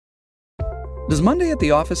Does Monday at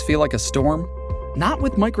the office feel like a storm? Not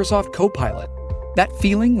with Microsoft Copilot. That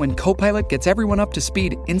feeling when Copilot gets everyone up to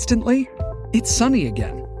speed instantly? It's sunny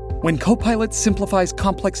again. When Copilot simplifies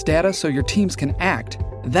complex data so your teams can act,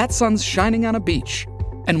 that sun's shining on a beach.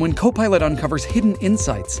 And when Copilot uncovers hidden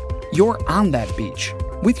insights, you're on that beach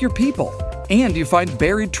with your people, and you find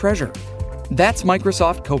buried treasure. That's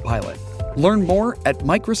Microsoft Copilot. Learn more at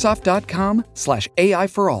Microsoft.com/AI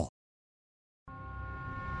for all.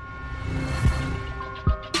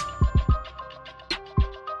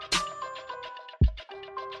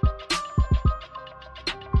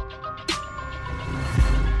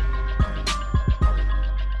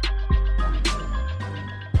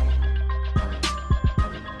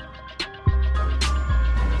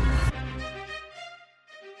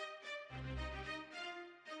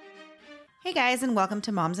 Hey guys, and welcome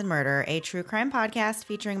to Moms and Murder, a true crime podcast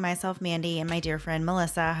featuring myself, Mandy, and my dear friend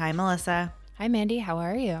Melissa. Hi, Melissa. Hi, Mandy. How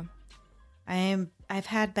are you? I've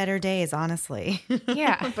had better days, honestly.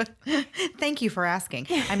 Yeah. But thank you for asking.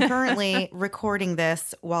 I'm currently recording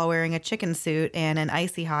this while wearing a chicken suit and an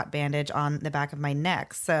icy hot bandage on the back of my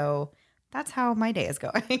neck. So that's how my day is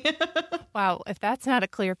going. Wow. If that's not a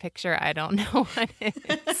clear picture, I don't know what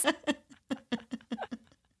is.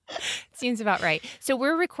 Seems about right. So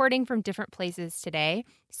we're recording from different places today.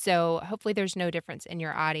 So hopefully there's no difference in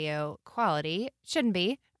your audio quality. Shouldn't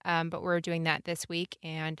be. But we're doing that this week.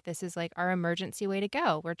 And this is like our emergency way to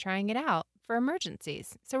go. We're trying it out for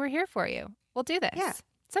emergencies. So we're here for you. We'll do this. Yeah.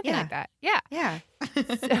 Something like that. Yeah. Yeah.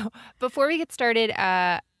 So before we get started,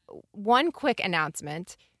 one quick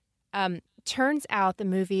announcement. Turns out the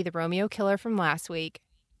movie The Romeo Killer from last week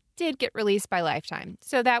did get released by Lifetime.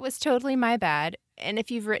 So that was totally my bad. And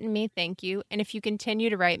if you've written me, thank you. And if you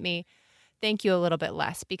continue to write me, thank you a little bit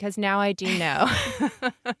less, because now I do know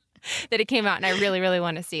that it came out and I really, really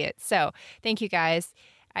want to see it. So thank you guys.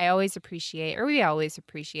 We always appreciate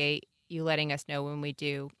you letting us know when we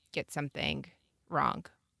do get something wrong.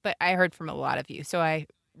 But I heard from a lot of you, so I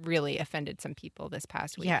really offended some people this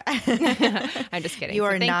past week. Yeah. I'm just kidding. You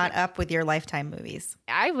are not up with your Lifetime movies.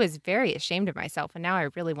 I was very ashamed of myself, and now I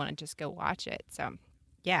really want to just go watch it. So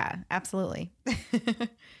yeah, absolutely.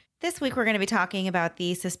 This week, we're going to be talking about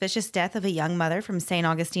the suspicious death of a young mother from St.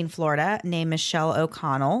 Augustine, Florida, named Michelle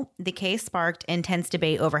O'Connell. The case sparked intense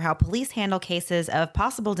debate over how police handle cases of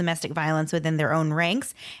possible domestic violence within their own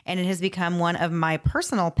ranks, and it has become one of my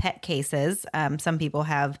personal pet cases. Some people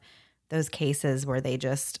have those cases where they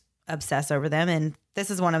just obsess over them, and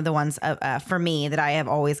this is one of the ones for me that I have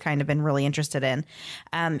always kind of been really interested in.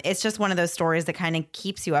 It's just one of those stories that kind of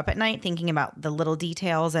keeps you up at night thinking about the little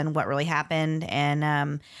details and what really happened,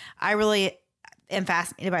 and I really am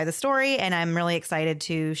fascinated by the story, and I'm really excited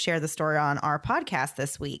to share the story on our podcast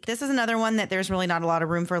this week. This is another one that there's really not a lot of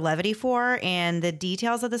room for levity for, and the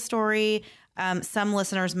details of the story, some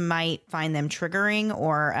listeners might find them triggering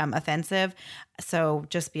or offensive. So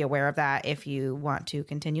just be aware of that if you want to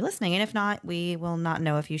continue listening. And if not, we will not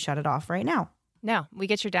know if you shut it off right now. No, we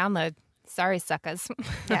get your download. Sorry, suckers.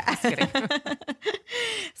 Yeah. Just kidding.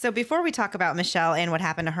 So before we talk about Michelle and what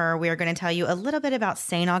happened to her, we are going to tell you a little bit about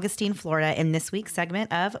St. Augustine, Florida in this week's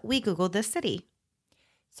segment of We Googled This City.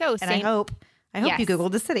 So, I hope Yes. you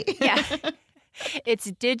Googled the city. Yeah. It's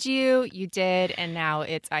did you did, and now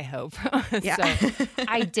it's I hope. Yeah. So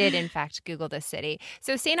I did, in fact, Google this city.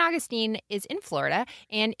 So St. Augustine is in Florida,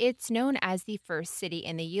 and it's known as the first city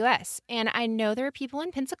in the U.S. And I know there are people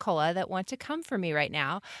in Pensacola that want to come for me right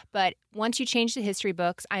now, but once you change the history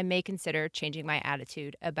books, I may consider changing my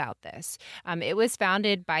attitude about this. It was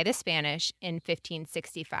founded by the Spanish in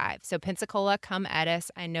 1565. So Pensacola, come at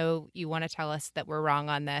us. I know you want to tell us that we're wrong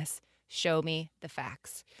on this. Show me the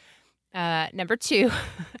facts. Number two,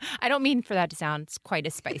 I don't mean for that to sound quite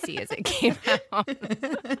as spicy as it came out.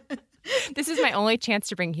 This is my only chance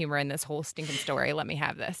to bring humor in this whole stinking story. Let me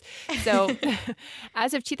have this. So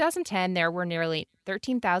as of 2010, there were nearly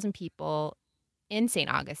 13,000 people in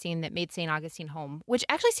St. Augustine that made St. Augustine home, which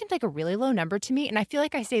actually seemed like a really low number to me. And I feel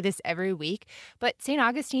like I say this every week, but St.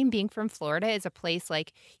 Augustine, being from Florida, is a place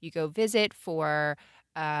like you go visit for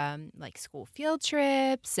like school field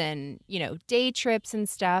trips and, day trips and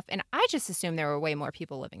stuff. And I just assumed there were way more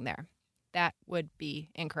people living there. That would be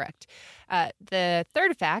incorrect. The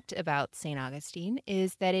third fact about St. Augustine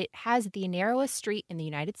is that it has the narrowest street in the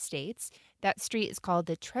United States. That street is called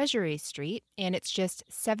the Treasury Street, and it's just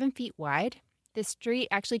 7 feet wide. This street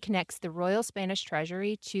actually connects the Royal Spanish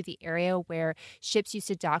Treasury to the area where ships used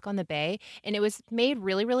to dock on the bay. And it was made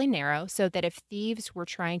really, really narrow so that if thieves were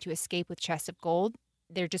trying to escape with chests of gold,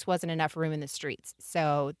 there just wasn't enough room in the streets.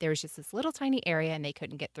 So there was just this little tiny area and they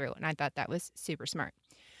couldn't get through. And I thought that was super smart.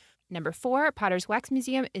 Number 4, Potter's Wax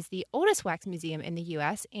Museum is the oldest wax museum in the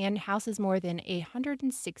U.S. and houses more than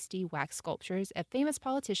 160 wax sculptures of famous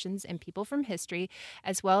politicians and people from history,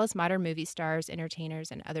 as well as modern movie stars, entertainers,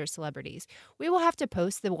 and other celebrities. We will have to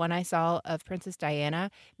post the one I saw of Princess Diana.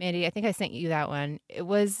 Mandy, I think I sent you that one. It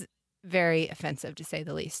was very offensive, to say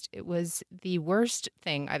the least. It was the worst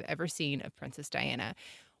thing I've ever seen of Princess Diana.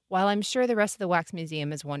 While I'm sure the rest of the wax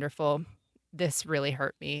museum is wonderful, this really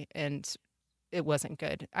hurt me, and it wasn't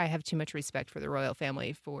good. I have too much respect for the royal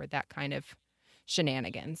family for that kind of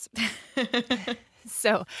shenanigans.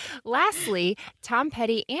 So, lastly, Tom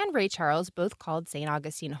Petty and Ray Charles both called St.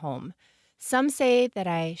 Augustine home. Some say that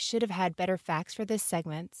I should have had better facts for this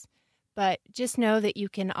segment, but just know that you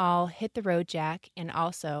can all hit the road, Jack, and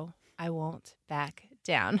also I won't back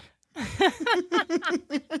down.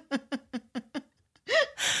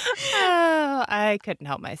 Oh, I couldn't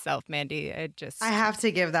help myself, Mandy. I have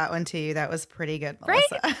to give that one to you. That was pretty good,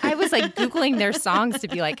 Melissa. Right? I was like Googling their songs to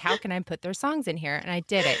be like, how can I put their songs in here? And I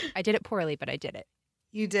did it. I did it poorly, but I did it.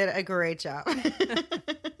 You did a great job.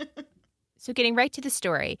 So getting right to the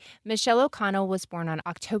story, Michelle O'Connell was born on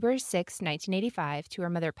October 6, 1985, to her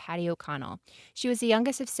mother, Patty O'Connell. She was the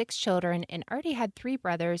youngest of 6 children and already had 3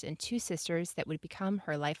 brothers and 2 sisters that would become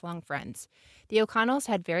her lifelong friends. The O'Connells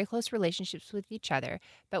had very close relationships with each other,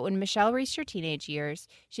 but when Michelle reached her teenage years,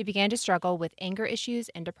 she began to struggle with anger issues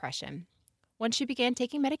and depression. Once she began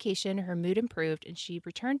taking medication, her mood improved and she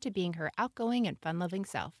returned to being her outgoing and fun-loving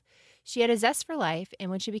self. She had a zest for life, and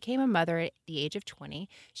when she became a mother at the age of 20,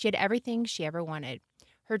 she had everything she ever wanted.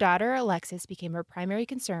 Her daughter, Alexis, became her primary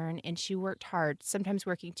concern, and she worked hard, sometimes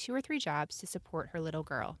working 2 or 3 jobs to support her little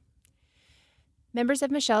girl. Members of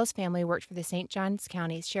Michelle's family worked for the St. Johns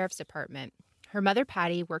County Sheriff's Department. Her mother,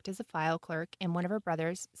 Patty, worked as a file clerk, and one of her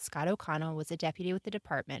brothers, Scott O'Connell, was a deputy with the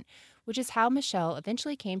department, which is how Michelle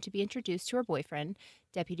eventually came to be introduced to her boyfriend,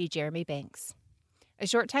 Deputy Jeremy Banks. A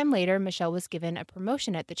short time later, Michelle was given a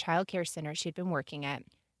promotion at the child care center she had been working at.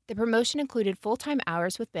 The promotion included full-time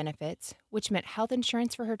hours with benefits, which meant health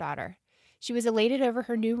insurance for her daughter. She was elated over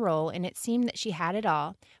her new role, and it seemed that she had it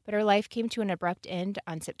all, but her life came to an abrupt end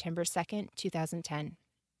on September 2nd, 2010.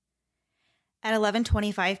 At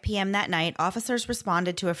 11:25 p.m. that night, officers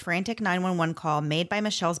responded to a frantic 911 call made by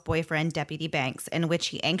Michelle's boyfriend, Deputy Banks, in which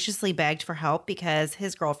he anxiously begged for help because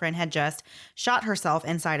his girlfriend had just shot herself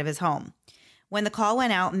inside of his home. When the call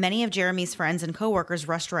went out, many of Jeremy's friends and coworkers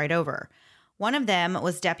rushed right over. One of them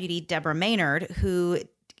was Deputy Deborah Maynard, who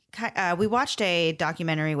we watched a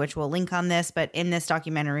documentary, which we'll link on this, but in this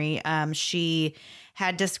documentary, she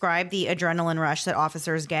had described the adrenaline rush that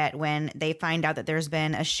officers get when they find out that there's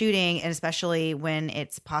been a shooting, and especially when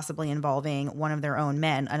it's possibly involving one of their own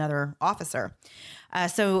men, another officer.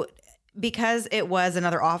 Because it was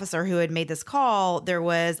another officer who had made this call, there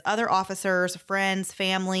was other officers, friends,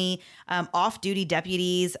 family, off-duty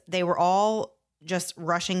deputies. They were all just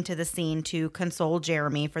rushing to the scene to console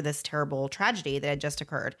Jeremy for this terrible tragedy that had just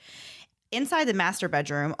occurred. Inside the master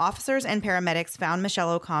bedroom, officers and paramedics found Michelle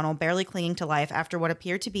O'Connell barely clinging to life after what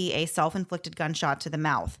appeared to be a self-inflicted gunshot to the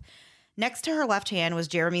mouth. Next to her left hand was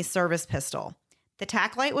Jeremy's service pistol. The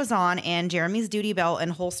tack light was on, and Jeremy's duty belt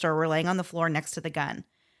and holster were laying on the floor next to the gun.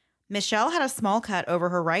 Michelle had a small cut over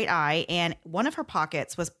her right eye, and one of her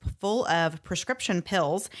pockets was full of prescription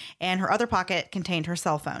pills, and her other pocket contained her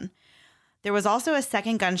cell phone. There was also a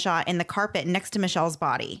second gunshot in the carpet next to Michelle's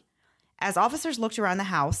body. As officers looked around the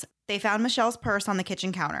house, they found Michelle's purse on the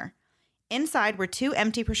kitchen counter. Inside were 2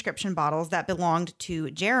 empty prescription bottles that belonged to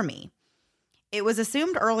Jeremy. It was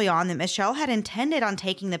assumed early on that Michelle had intended on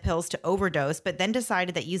taking the pills to overdose, but then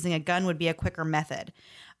decided that using a gun would be a quicker method.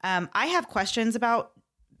 I have questions about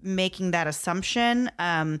making that assumption,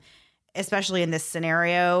 especially in this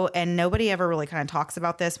scenario. And nobody ever really kind of talks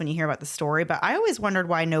about this when you hear about the story. But I always wondered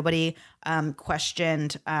why nobody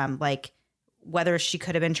questioned whether she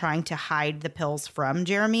could have been trying to hide the pills from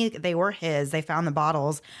Jeremy. They were his. They found the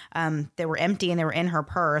bottles. They were empty and they were in her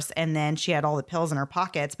purse. And then she had all the pills in her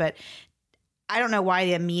pockets. But I don't know why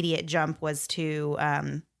the immediate jump was to,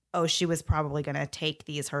 she was probably going to take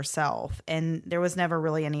these herself. And there was never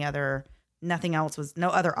really no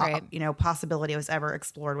other possibility was ever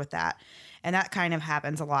explored with that. And that kind of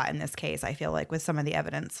happens a lot in this case, I feel like, with some of the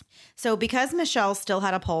evidence. So because Michelle still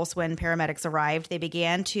had a pulse when paramedics arrived, they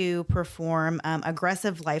began to perform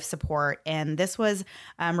aggressive life support. And this was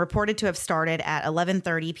reported to have started at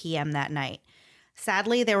 11:30 p.m. that night.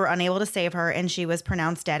 Sadly, they were unable to save her, and she was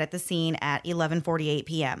pronounced dead at the scene at 11:48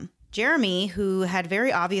 p.m. Jeremy, who had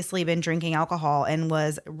very obviously been drinking alcohol and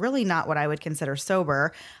was really not what I would consider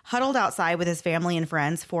sober, huddled outside with his family and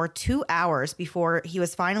friends for 2 hours before he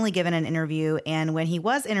was finally given an interview. And when he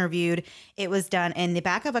was interviewed, it was done in the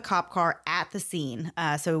back of a cop car at the scene.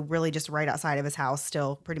 So really just right outside of his house,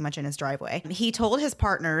 still pretty much in his driveway. He told his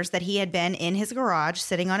partners that he had been in his garage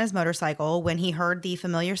sitting on his motorcycle when he heard the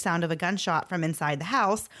familiar sound of a gunshot from inside the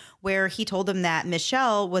house, where he told them that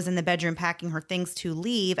Michelle was in the bedroom packing her things to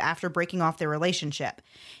leave after breaking off their relationship.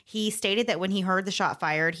 He stated that when he heard the shot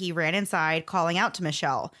fired, he ran inside calling out to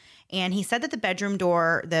Michelle. And he said that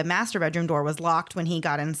the master bedroom door was locked when he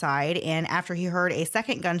got inside. And after he heard a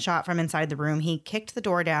second gunshot from inside the room, he kicked the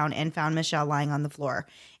door down and found Michelle lying on the floor.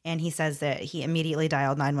 And he says that he immediately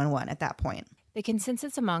dialed 911 at that point. The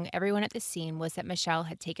consensus among everyone at the scene was that Michelle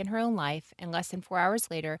had taken her own life, and less than 4 hours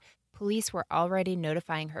later, police were already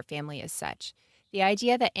notifying her family as such. The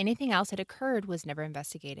idea that anything else had occurred was never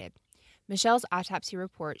investigated. Michelle's autopsy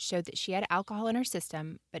report showed that she had alcohol in her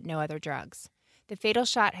system, but no other drugs. The fatal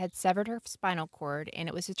shot had severed her spinal cord, and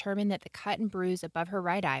it was determined that the cut and bruise above her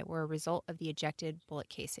right eye were a result of the ejected bullet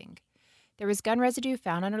casing. There was gun residue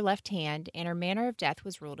found on her left hand, and her manner of death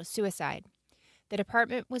was ruled a suicide. The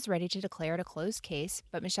department was ready to declare it a closed case,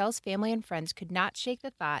 but Michelle's family and friends could not shake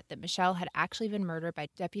the thought that Michelle had actually been murdered by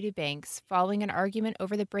Deputy Banks following an argument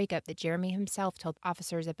over the breakup that Jeremy himself told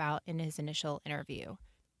officers about in his initial interview.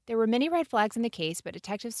 There were many red flags in the case, but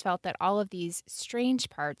detectives felt that all of these strange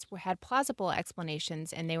parts had plausible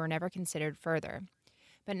explanations and they were never considered further.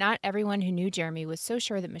 But not everyone who knew Jeremy was so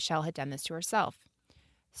sure that Michelle had done this to herself.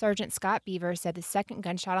 Sergeant Scott Beaver said the second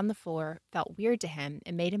gunshot on the floor felt weird to him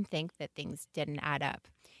and made him think that things didn't add up.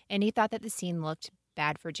 And he thought that the scene looked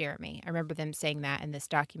bad for Jeremy. I remember them saying that in this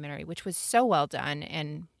documentary, which was so well done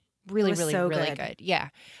and really good. Yeah.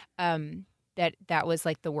 That was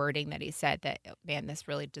like the wording that he said that, man, this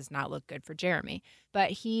really does not look good for Jeremy.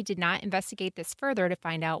 But he did not investigate this further to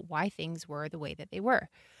find out why things were the way that they were.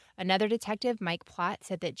 Another detective, Mike Plott,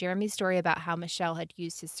 said that Jeremy's story about how Michelle had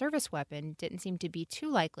used his service weapon didn't seem to be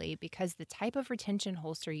too likely because the type of retention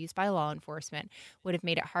holster used by law enforcement would have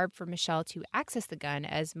made it hard for Michelle to access the gun,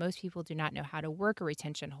 as most people do not know how to work a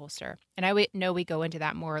retention holster. And I know we go into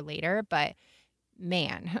that more later, but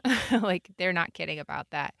man, like they're not kidding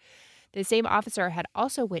about that. The same officer had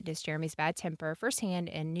also witnessed Jeremy's bad temper firsthand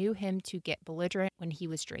and knew him to get belligerent when he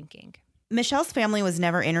was drinking. Michelle's family was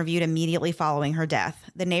never interviewed immediately following her death.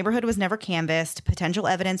 The neighborhood was never canvassed. Potential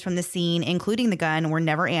evidence from the scene, including the gun, were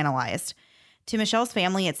never analyzed. To Michelle's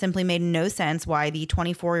family, it simply made no sense why the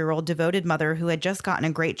 24-year-old devoted mother who had just gotten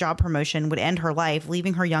a great job promotion would end her life,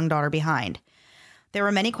 leaving her young daughter behind. There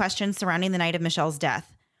were many questions surrounding the night of Michelle's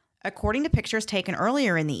death. According to pictures taken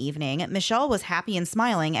earlier in the evening, Michelle was happy and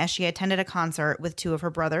smiling as she attended a concert with two of her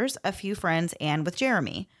brothers, a few friends, and with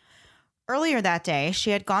Jeremy. Earlier that day,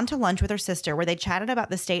 she had gone to lunch with her sister where they chatted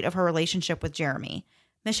about the state of her relationship with Jeremy.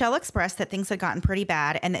 Michelle expressed that things had gotten pretty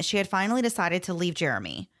bad and that she had finally decided to leave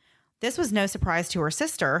Jeremy. This was no surprise to her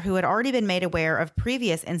sister, who had already been made aware of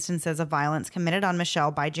previous instances of violence committed on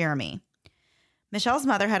Michelle by Jeremy. Michelle's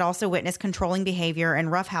mother had also witnessed controlling behavior and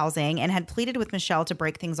roughhousing and had pleaded with Michelle to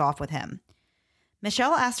break things off with him.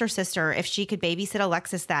 Michelle asked her sister if she could babysit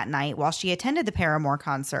Alexis that night while she attended the Paramore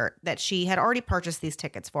concert that she had already purchased these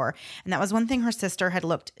tickets for. And that was one thing her sister had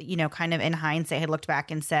looked, kind of in hindsight, had looked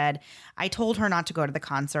back and said, I told her not to go to the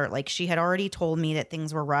concert. Like, she had already told me that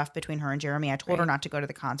things were rough between her and Jeremy. I told her not to go to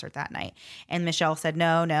the concert that night. And Michelle said,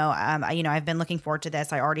 no, I've been looking forward to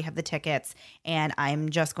this. I already have the tickets and I'm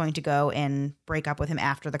just going to go and break up with him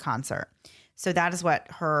after the concert. So that is what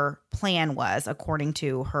her plan was, according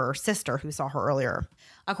to her sister who saw her earlier.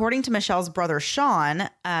 According to Michelle's brother, Sean,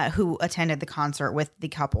 who attended the concert with the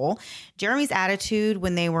couple, Jeremy's attitude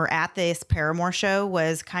when they were at this Paramore show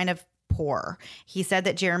was kind of poor. He said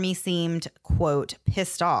that Jeremy seemed, quote,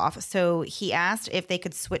 pissed off. So he asked if they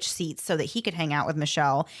could switch seats so that he could hang out with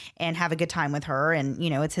Michelle and have a good time with her. And,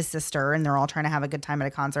 it's his sister and they're all trying to have a good time at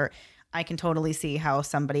a concert. I can totally see how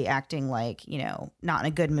somebody acting like, not in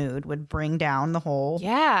a good mood would bring down the whole the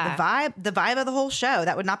vibe of the whole show.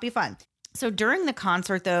 That would not be fun. So during the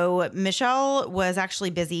concert, though, Michelle was actually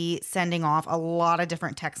busy sending off a lot of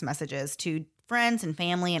different text messages to friends and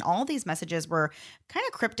family. And all these messages were kind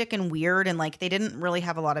of cryptic and weird. And like, they didn't really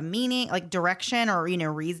have a lot of meaning, like direction or,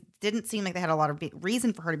 didn't seem like they had a lot of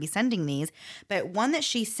reason for her to be sending these. But one that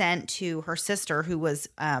she sent to her sister who was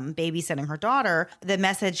babysitting her daughter, the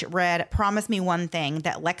message read, "Promise me one thing,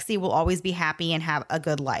 that Lexi will always be happy and have a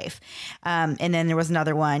good life." And then there was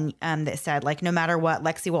another one that said, like, "No matter what,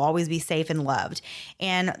 Lexi will always be safe and loved."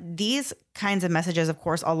 And these kinds of messages, of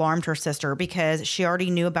course, alarmed her sister because she already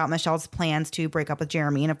knew about Michelle's plans to break up with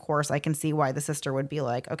Jeremy. And of course, I can see why the sister would be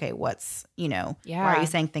like, okay, what's, why are you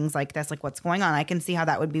saying things like this? Like, what's going on? I can see how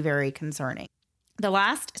that would be very concerning. The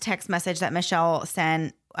last text message that Michelle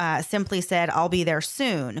sent simply said, "I'll be there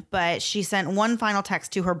soon." But she sent one final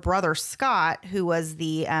text to her brother, Scott, who was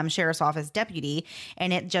the sheriff's office deputy.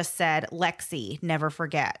 And it just said, "Lexi, never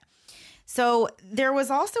forget." So there was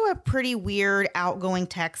also a pretty weird outgoing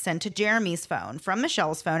text sent to Jeremy's phone from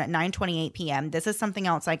Michelle's phone at 9:28 p.m. This is something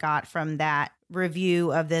else I got from that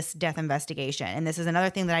review of this death investigation. And this is another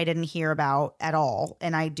thing that I didn't hear about at all.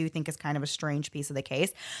 And I do think is kind of a strange piece of the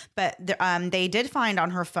case. But they did find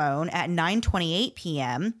on her phone at 9:28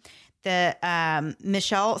 p.m.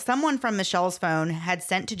 someone from Michelle's phone had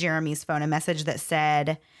sent to Jeremy's phone a message that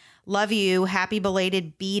said, "Love you. Happy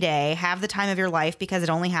belated B-Day. Have the time of your life because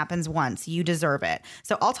it only happens once. You deserve it."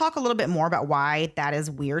 So I'll talk a little bit more about why that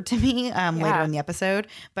is weird to me later in the episode.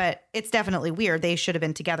 But it's definitely weird. They should have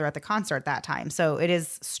been together at the concert that time. So it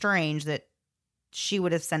is strange that she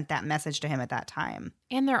would have sent that message to him at that time.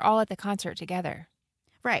 And they're all at the concert together.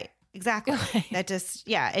 Right. Exactly. That just,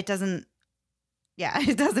 it doesn't. Yeah,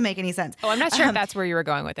 it doesn't make any sense. Oh, I'm not sure if that's where you were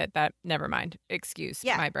going with it. Never mind. Excuse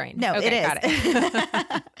my brain. No, okay, it is. Got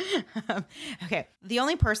it. Okay. The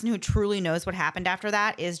only person who truly knows what happened after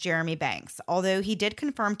that is Jeremy Banks, although he did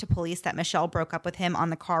confirm to police that Michelle broke up with him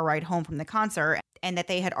on the car ride home from the concert and that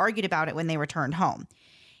they had argued about it when they returned home.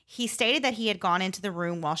 He stated that he had gone into the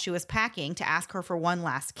room while she was packing to ask her for one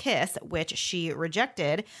last kiss, which she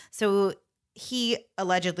rejected. So he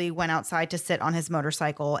allegedly went outside to sit on his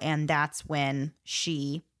motorcycle, and that's when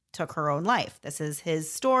she took her own life. This is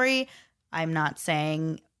his story. I'm not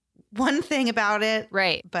saying one thing about it.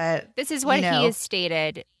 Right. But this is what he has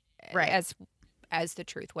stated as the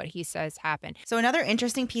truth, what he says happened. So another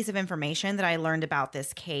interesting piece of information that I learned about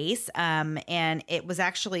this case, and it was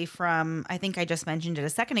actually from, I think I just mentioned it a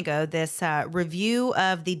second ago, this review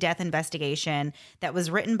of the death investigation that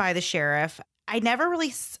was written by the sheriff. I never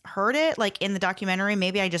really heard it like in the documentary.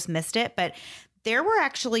 Maybe I just missed it. But there were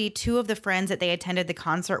actually two of the friends that they attended the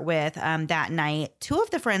concert with that night. Two of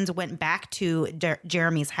the friends went back to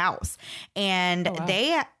Jeremy's house. And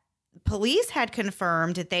police had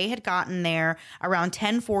confirmed that they had gotten there around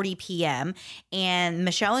 10:40 p.m. and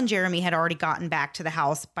Michelle and Jeremy had already gotten back to the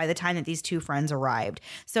house by the time that these two friends arrived.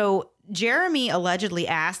 So Jeremy allegedly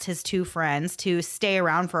asked his two friends to stay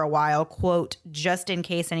around for a while, quote, "just in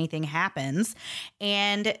case anything happens."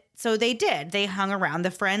 And so they did. They hung around.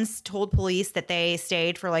 The friends told police that they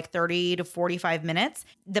stayed for like 30 to 45 minutes.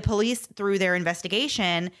 The police, through their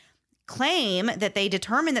investigation, claim that they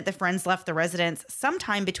determined that the friends left the residence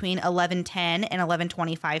sometime between 11:10 and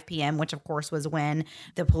 11:25 p.m., which of course was when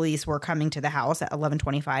the police were coming to the house at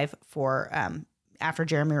 11:25 for after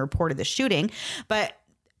Jeremy reported the shooting. But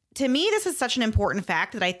to me, this is such an important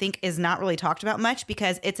fact that I think is not really talked about much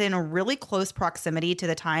because it's in a really close proximity to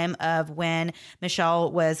the time of when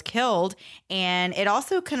Michelle was killed. And it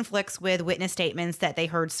also conflicts with witness statements that they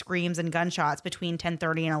heard screams and gunshots between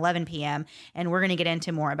 10:30 and 11 p.m. And we're going to get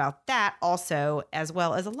into more about that also, as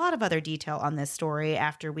well as a lot of other detail on this story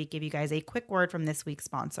after we give you guys a quick word from this week's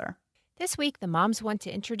sponsor. This week, the moms want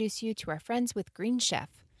to introduce you to our friends with Green Chef.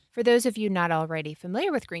 For those of you not already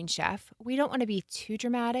familiar with Green Chef, we don't want to be too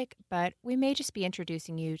dramatic, but we may just be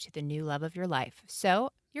introducing you to the new love of your life. So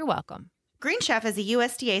you're welcome. Green Chef is a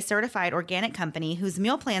USDA certified organic company whose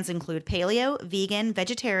meal plans include paleo, vegan,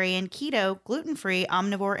 vegetarian, keto, gluten-free,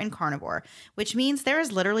 omnivore, and carnivore, which means there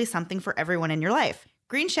is literally something for everyone in your life.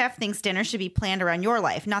 Green Chef thinks dinner should be planned around your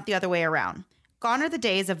life, not the other way around. Gone are the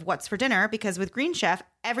days of what's for dinner because with Green Chef,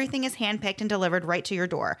 everything is handpicked and delivered right to your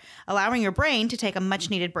door, allowing your brain to take a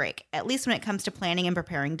much-needed break, at least when it comes to planning and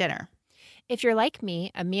preparing dinner. If you're like me,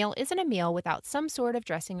 a meal isn't a meal without some sort of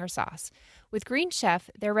dressing or sauce. With Green Chef,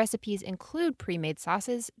 their recipes include pre-made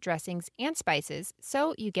sauces, dressings, and spices,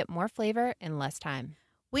 so you get more flavor in less time.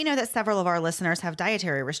 We know that several of our listeners have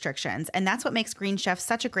dietary restrictions, and that's what makes Green Chef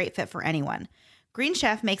such a great fit for anyone. Green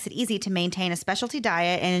Chef makes it easy to maintain a specialty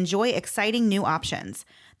diet and enjoy exciting new options.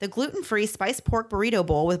 The gluten-free spiced pork burrito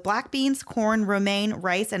bowl with black beans, corn, romaine,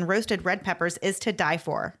 rice, and roasted red peppers is to die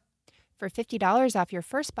for. For $50 off your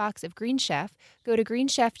first box of Green Chef, go to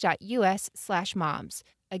greenchef.us/moms.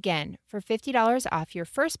 Again, for $50 off your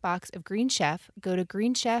first box of Green Chef, go to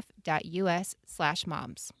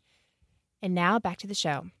greenchef.us/moms. And now back to the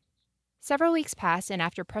show. Several weeks passed, and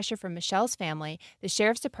after pressure from Michelle's family, the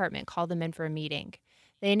sheriff's department called them in for a meeting.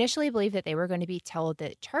 They initially believed that they were going to be told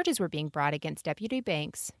that charges were being brought against Deputy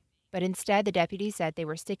Banks, but instead the deputies said they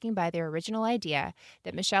were sticking by their original idea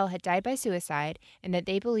that Michelle had died by suicide and that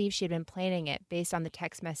they believed she had been planning it based on the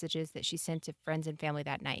text messages that she sent to friends and family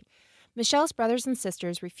that night. Michelle's brothers and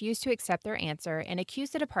sisters refused to accept their answer and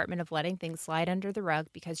accused the department of letting things slide under the rug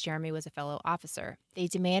because Jeremy was a fellow officer. They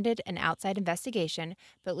demanded an outside investigation,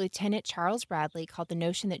 but Lieutenant Charles Bradley called the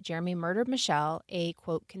notion that Jeremy murdered Michelle a,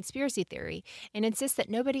 quote, conspiracy theory, and insists that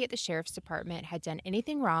nobody at the sheriff's department had done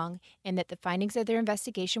anything wrong and that the findings of their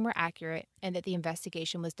investigation were accurate and that the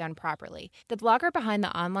investigation was done properly. The blogger behind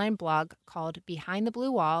the online blog called Behind the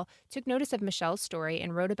Blue Wall took notice of Michelle's story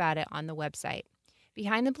and wrote about it on the website.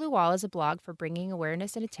 Behind the Blue Wall is a blog for bringing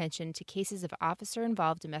awareness and attention to cases of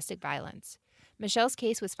officer-involved domestic violence. Michelle's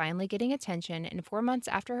case was finally getting attention, and 4 months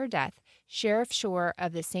after her death, Sheriff Shore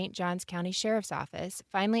of the St. Johns County Sheriff's Office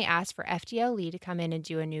finally asked for FDL Lee to come in and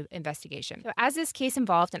do a new investigation. So as this case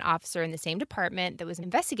involved an officer in the same department that was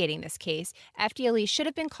investigating this case, FDL Lee should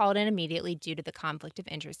have been called in immediately due to the conflict of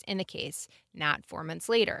interest in the case, not 4 months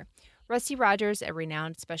later. Rusty Rogers, a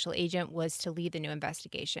renowned special agent, was to lead the new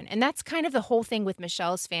investigation. And that's kind of the whole thing with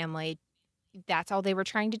Michelle's family. That's all they were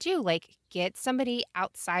trying to do, like get somebody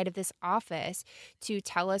outside of this office to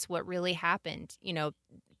tell us what really happened. You know,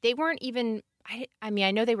 they weren't even, I mean,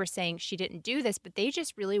 I know they were saying she didn't do this, but they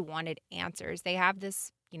just really wanted answers. They have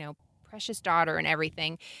this, you know, precious daughter and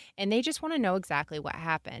everything, and they just want to know exactly what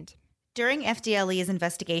happened. During FDLE's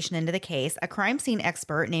investigation into the case, a crime scene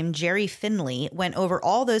expert named Jerry Finley went over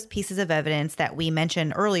all those pieces of evidence that we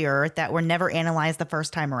mentioned earlier that were never analyzed the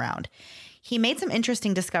first time around. He made some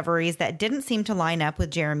interesting discoveries that didn't seem to line up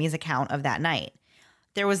with Jeremy's account of that night.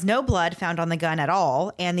 There was no blood found on the gun at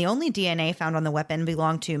all, and the only DNA found on the weapon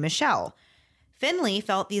belonged to Michelle. Finley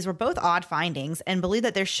felt these were both odd findings and believed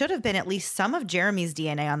that there should have been at least some of Jeremy's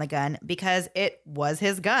DNA on the gun because it was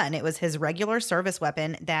his gun. It was his regular service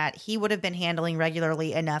weapon that he would have been handling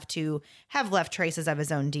regularly enough to have left traces of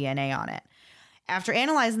his own DNA on it. After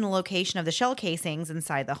analyzing the location of the shell casings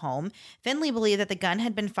inside the home, Finley believed that the gun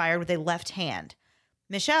had been fired with a left hand.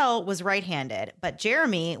 Michelle was right-handed, but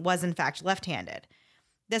Jeremy was in fact left-handed.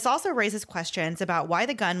 This also raises questions about why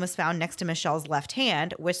the gun was found next to Michelle's left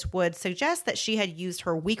hand, which would suggest that she had used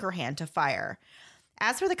her weaker hand to fire.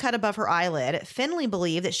 As for the cut above her eyelid, Finley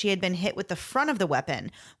believed that she had been hit with the front of the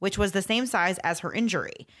weapon, which was the same size as her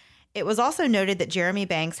injury. It was also noted that Jeremy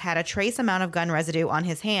Banks had a trace amount of gun residue on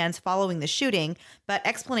his hands following the shooting, but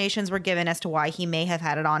explanations were given as to why he may have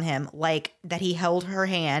had it on him, like that he held her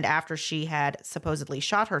hand after she had supposedly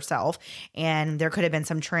shot herself, and there could have been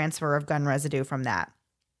some transfer of gun residue from that.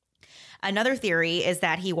 Another theory is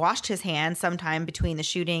that he washed his hands sometime between the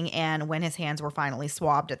shooting and when his hands were finally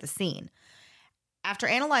swabbed at the scene. After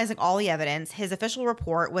analyzing all the evidence, his official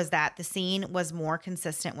report was that the scene was more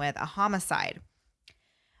consistent with a homicide.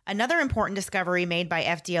 Another important discovery made by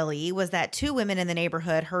FDLE was that 2 women in the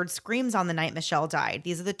neighborhood heard screams on the night Michelle died.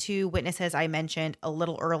 These are the 2 witnesses I mentioned a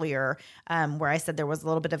little earlier, where I said there was a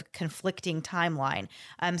little bit of conflicting timeline.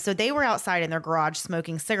 So they were outside in their garage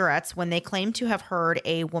smoking cigarettes when they claimed to have heard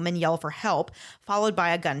a woman yell for help, followed by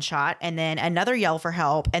a gunshot, and then another yell for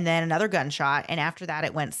help, and then another gunshot, and after that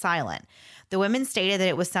it went silent. The women stated that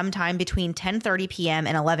it was sometime between 10:30 p.m.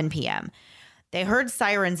 and 11 p.m. They heard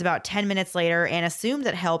sirens about 10 minutes later and assumed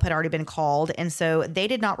that help had already been called, and so they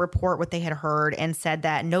did not report what they had heard and said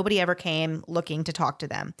that nobody ever came looking to talk to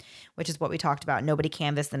them, which is what we talked about. Nobody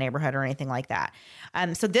canvassed the neighborhood or anything like that.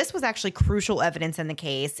 So this was actually crucial evidence in the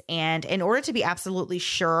case, and in order to be absolutely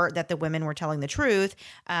sure that the women were telling the truth,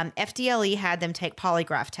 FDLE had them take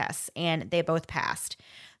polygraph tests, and they both passed.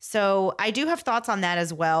 So I do have thoughts on that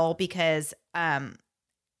as well because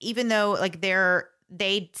even though like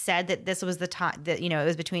they said that this was the time that, it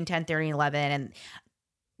was between 10:30 and 11. And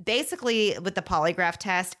basically with the polygraph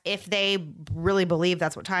test, if they really believe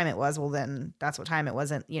that's what time it was, well, then that's what time it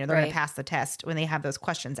wasn't. They're going to pass the test when they have those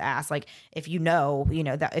questions asked. Like if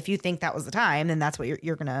that if you think that was the time, then that's what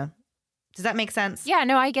you're going to. Does that make sense? Yeah,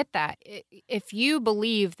 no, I get that. If you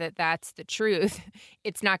believe that that's the truth,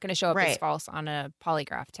 it's not going to show up as false on a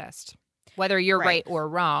polygraph test. Whether you're right or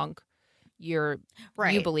wrong, you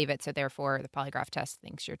believe it, so therefore the polygraph test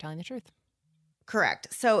thinks you're telling the truth. Correct.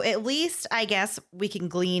 So at least I guess we can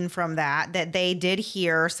glean from that they did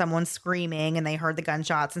hear someone screaming and they heard the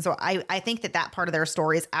gunshots. And so I think that part of their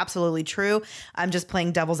story is absolutely true. I'm just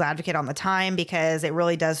playing devil's advocate on the time because it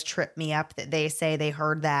really does trip me up that they say they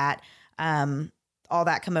heard that all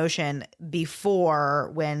that commotion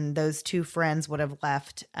before when those 2 friends would have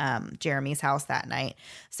left Jeremy's house that night.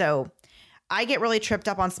 So I get really tripped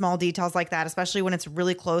up on small details like that, especially when it's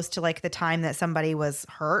really close to like the time that somebody was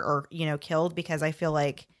hurt or, killed, because I feel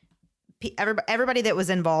like everybody that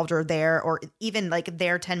was involved or there or even like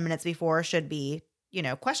there 10 minutes before should be,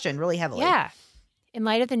 questioned really heavily. Yeah. In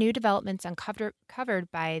light of the new developments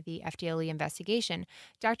covered by the FDLE investigation,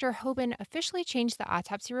 Dr. Hoban officially changed the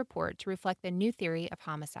autopsy report to reflect the new theory of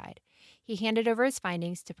homicide. He handed over his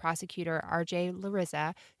findings to prosecutor R.J.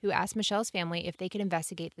 Larrizza, who asked Michelle's family if they could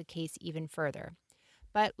investigate the case even further.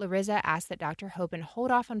 But Larrizza asked that Dr. Hoban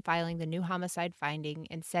hold off on filing the new homicide finding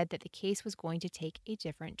and said that the case was going to take a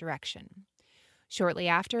different direction. Shortly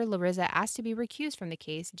after, Larrizza asked to be recused from the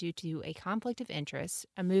case due to a conflict of interest,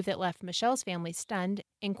 a move that left Michelle's family stunned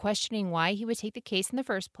and questioning why he would take the case in the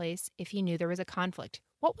first place if he knew there was a conflict.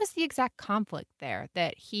 What was the exact conflict there?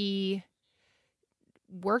 That he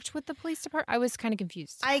worked with the police department? I was kind of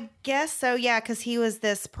confused. I guess so, yeah, because he was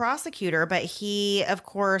this prosecutor, but he, of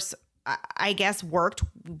course, I guess worked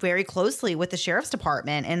very closely with the sheriff's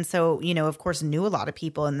department. And so, of course, knew a lot of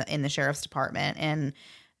people in the sheriff's department. And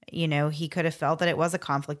he could have felt that it was a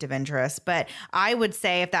conflict of interest. But I would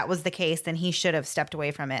say if that was the case, then he should have stepped away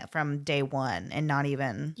from it from day one and not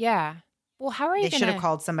even. Yeah. Well, how are you They should have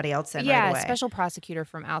called somebody else in right away. Yeah, a special prosecutor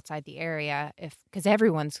from outside the area, because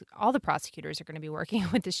all the prosecutors are going to be working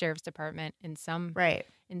with the sheriff's department in some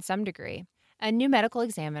degree. A new medical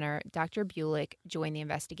examiner, Dr. Bulick, joined the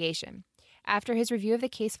investigation. After his review of the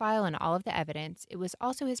case file and all of the evidence, it was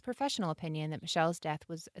also his professional opinion that Michelle's death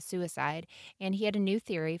was a suicide, and he had a new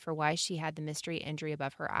theory for why she had the mystery injury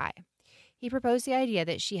above her eye. He proposed the idea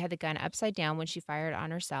that she had the gun upside down when she fired on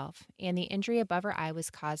herself, and the injury above her eye was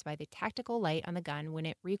caused by the tactical light on the gun when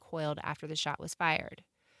it recoiled after the shot was fired.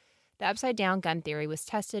 The upside-down gun theory was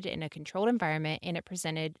tested in a controlled environment, and it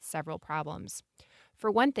presented several problems. For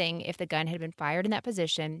one thing, if the gun had been fired in that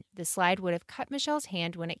position, the slide would have cut Michelle's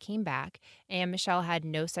hand when it came back, and Michelle had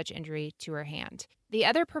no such injury to her hand. The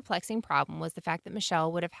other perplexing problem was the fact that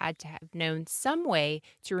Michelle would have had to have known some way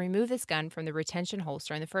to remove this gun from the retention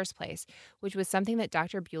holster in the first place, which was something that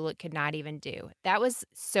Dr. Bulick could not even do. That was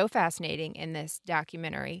so fascinating in this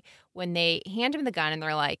documentary when they hand him the gun and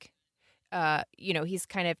they're like, he's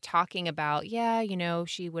kind of talking about,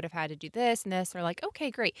 she would have had to do this and this. They're like, okay,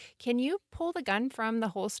 great. Can you pull the gun from the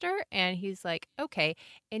holster? And he's like, okay.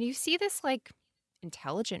 And you see this like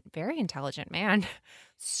very intelligent man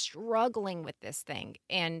struggling with this thing.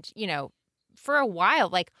 And, for a while,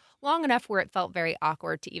 like long enough where it felt very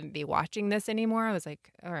awkward to even be watching this anymore. I was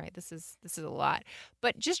like, all right, this is a lot.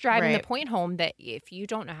 But just driving the point home that if you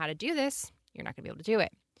don't know how to do this, you're not going to be able to do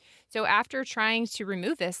it. So after trying to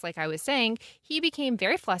remove this, like I was saying, he became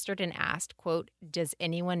very flustered and asked, quote, "Does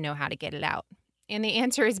anyone know how to get it out?" And the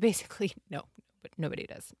answer is basically no, but nobody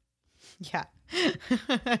does. Yeah.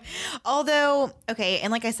 Although, okay,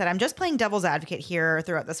 and like I said, I'm just playing devil's advocate here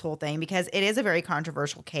throughout this whole thing because it is a very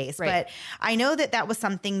controversial case. Right. But I know that was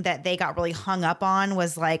something that they got really hung up on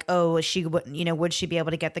was like, oh, she would, would she be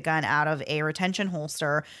able to get the gun out of a retention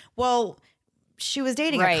holster? Well, she was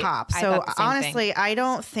dating a cop. So honestly, I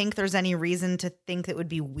don't think there's any reason to think it would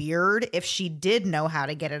be weird if she did know how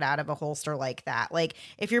to get it out of a holster like that. Like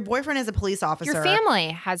if your boyfriend is a police officer. Your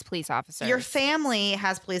family has police officers.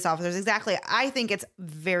 Exactly. I think it's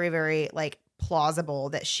very, very plausible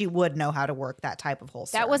that she would know how to work that type of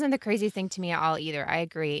holster. That wasn't the crazy thing to me at all either. I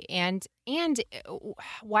agree. And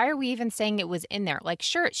why are we even saying it was in there? Like,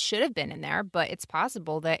 sure, it should have been in there, but it's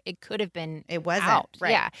possible that it could have been It wasn't. out. Right.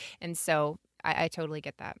 Yeah. And so I totally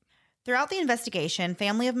get that. Throughout the investigation,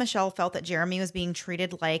 family of Michelle felt that Jeremy was being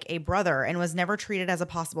treated like a brother and was never treated as a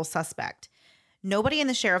possible suspect. Nobody in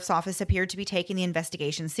the sheriff's office appeared to be taking the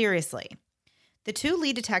investigation seriously. The two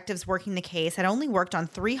lead detectives working the case had only worked on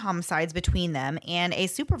 3 homicides between them, and a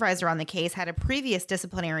supervisor on the case had a previous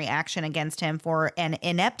disciplinary action against him for an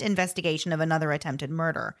inept investigation of another attempted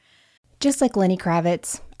murder. Just like Lenny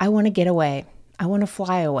Kravitz, I want to get away. I want to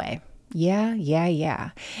fly away. Yeah.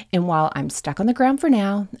 And while I'm stuck on the ground for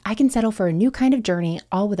now, I can settle for a new kind of journey,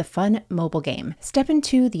 all with a fun mobile game. Step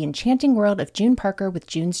into the enchanting world of June Parker with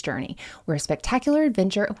June's Journey, where a spectacular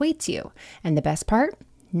adventure awaits you. And the best part?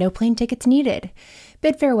 No plane tickets needed.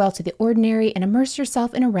 Bid farewell to the ordinary and immerse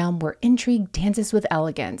yourself in a realm where intrigue dances with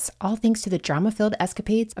elegance, all thanks to the drama-filled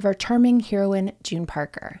escapades of our charming heroine, June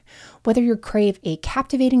Parker. Whether you crave a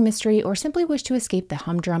captivating mystery or simply wish to escape the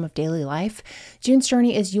humdrum of daily life, June's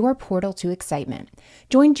Journey is your portal to excitement.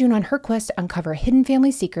 Join June on her quest to uncover hidden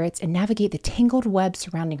family secrets and navigate the tangled web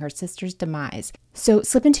surrounding her sister's demise. So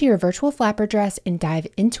slip into your virtual flapper dress and dive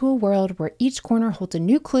into a world where each corner holds a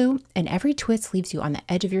new clue and every twist leaves you on the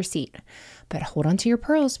edge of your seat. But hold on to your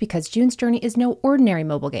pearls because June's Journey is no ordinary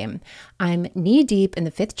mobile game. I'm knee-deep in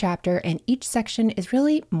the 5th chapter, and each section is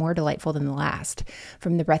really more delightful than the last.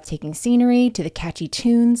 From the breathtaking scenery to the catchy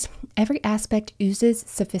tunes, every aspect oozes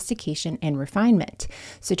sophistication and refinement.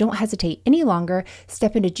 So don't hesitate any longer.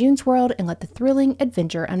 Step into June's world and let the thrilling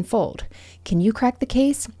adventure unfold. Can you crack the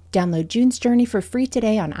case? Download June's Journey for free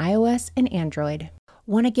today on iOS and Android.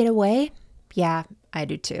 Want to get away? Yeah, I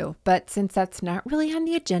do too. But since that's not really on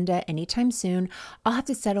the agenda anytime soon, I'll have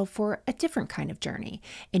to settle for a different kind of journey.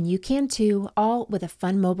 And you can too, all with a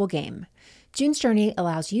fun mobile game. June's Journey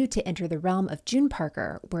allows you to enter the realm of June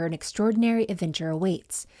Parker, where an extraordinary adventure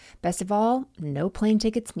awaits. Best of all, no plane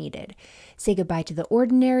tickets needed. Say goodbye to the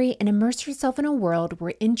ordinary and immerse yourself in a world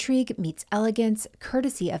where intrigue meets elegance,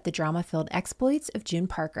 courtesy of the drama-filled exploits of June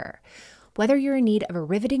Parker. Whether you're in need of a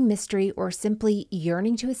riveting mystery or simply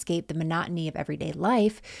yearning to escape the monotony of everyday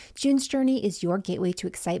life, June's Journey is your gateway to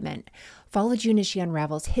excitement. Follow June as she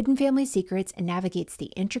unravels hidden family secrets and navigates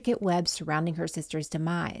the intricate web surrounding her sister's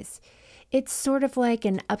demise. It's sort of like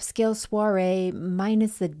an upscale soiree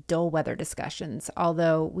minus the dull weather discussions,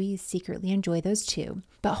 although we secretly enjoy those too.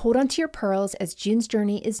 But hold on to your pearls as June's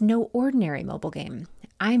Journey is no ordinary mobile game.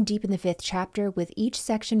 I'm deep in the 5th chapter, with each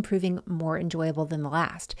section proving more enjoyable than the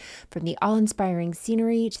last. From the awe-inspiring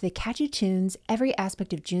scenery to the catchy tunes, every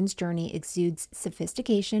aspect of June's Journey exudes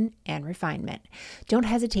sophistication and refinement. Don't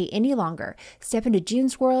hesitate any longer. Step into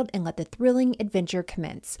June's world and let the thrilling adventure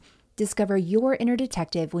commence. Discover your inner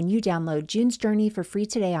detective when you download June's Journey for free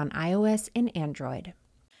today on iOS and Android.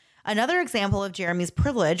 Another example of Jeremy's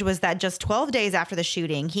privilege was that just 12 days after the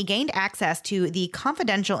shooting, he gained access to the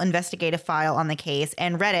confidential investigative file on the case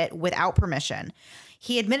and read it without permission.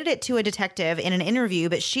 He admitted it to a detective in an interview,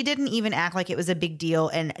 but she didn't even act like it was a big deal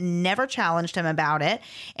and never challenged him about it.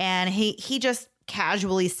 And he just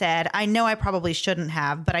casually said, "I know I probably shouldn't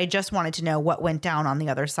have, but I just wanted to know what went down on the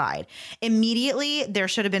other side." Immediately, there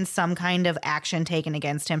should have been some kind of action taken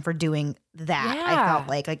against him for doing that. Yeah. I felt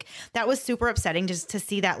like that was super upsetting just to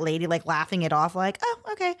see that lady like laughing it off, like, "Oh,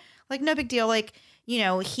 okay, like no big deal." Like, you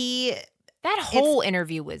know, That whole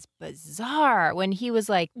interview was bizarre when he was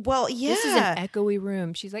like, well, yeah, this is an echoey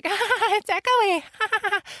room. She's like, it's echoey.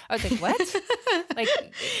 I was like, what? Like,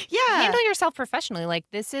 yeah, handle yourself professionally. Like,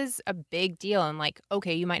 this is a big deal. And like,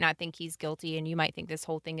 okay, you might not think he's guilty and you might think this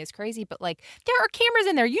whole thing is crazy, but like, there are cameras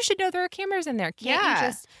in there. You should know there are cameras in there. Can't you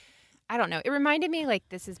just... I don't know. It reminded me, like,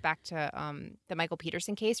 this is back to the Michael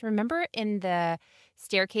Peterson case. Remember in the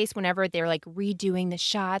staircase whenever they're, like, redoing the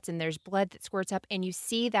shots and there's blood that squirts up and you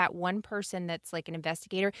see that one person that's, like, an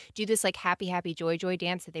investigator do this, like, happy, happy, joy, joy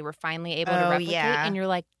dance that they were finally able to replicate. Yeah. And you're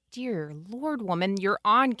like, dear Lord, woman, you're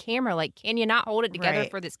on camera. Like, can you not hold it together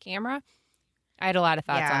Right. for this camera? I had a lot of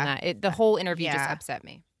thoughts on that. The whole interview just upset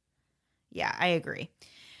me. Yeah, I agree.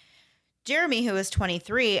 Jeremy, who was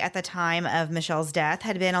 23 at the time of Michelle's death,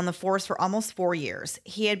 had been on the force for almost 4 years.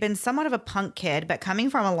 He had been somewhat of a punk kid, but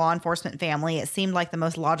coming from a law enforcement family, it seemed like the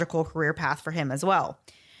most logical career path for him as well.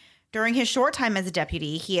 During his short time as a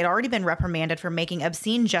deputy, he had already been reprimanded for making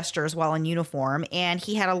obscene gestures while in uniform, and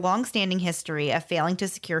he had a long-standing history of failing to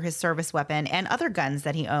secure his service weapon and other guns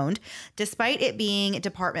that he owned, despite it being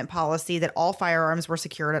department policy that all firearms were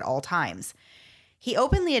secured at all times. He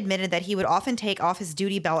openly admitted that he would often take off his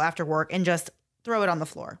duty belt after work and just throw it on the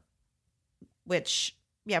floor, which,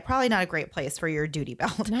 yeah, probably not a great place for your duty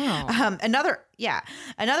belt. No.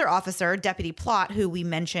 Another officer, Deputy Plott, who we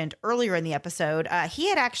mentioned earlier in the episode, he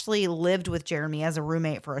had actually lived with Jeremy as a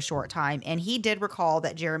roommate for a short time, and he did recall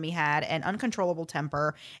that Jeremy had an uncontrollable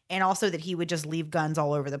temper and also that he would just leave guns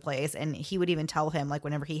all over the place. And he would even tell him, like,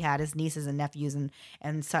 whenever he had his nieces and nephews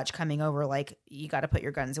and such coming over, like, you got to put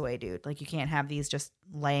your guns away, dude. Like, you can't have these just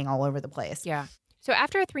laying all over the place. Yeah. So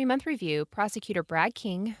after a 3-month review, prosecutor Brad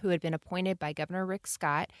King, who had been appointed by Governor Rick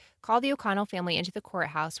Scott, called the O'Connell family into the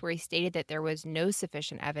courthouse where he stated that there was no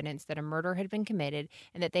sufficient evidence that a murder had been committed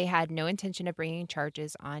and that they had no intention of bringing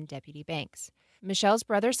charges on Deputy Banks. Michelle's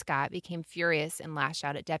brother Scott became furious and lashed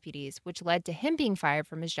out at deputies, which led to him being fired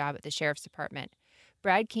from his job at the sheriff's department.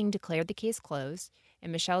 Brad King declared the case closed,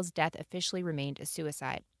 and Michelle's death officially remained a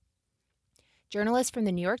suicide. Journalists from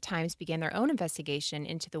the New York Times began their own investigation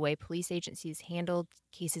into the way police agencies handled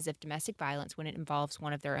cases of domestic violence when it involves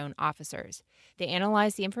one of their own officers. They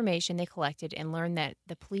analyzed the information they collected and learned that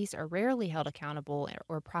the police are rarely held accountable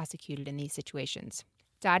or prosecuted in these situations.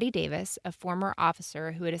 Dottie Davis, a former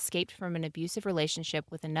officer who had escaped from an abusive relationship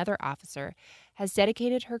with another officer, has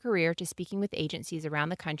dedicated her career to speaking with agencies around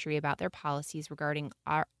the country about their policies regarding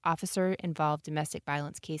officer-involved domestic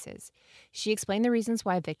violence cases. She explained the reasons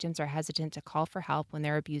why victims are hesitant to call for help when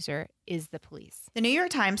their abuser is the police. The New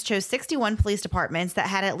York Times chose 61 police departments that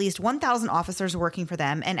had at least 1,000 officers working for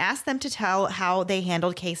them and asked them to tell how they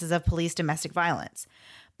handled cases of police domestic violence.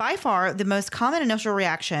 By far, the most common initial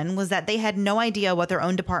reaction was that they had no idea what their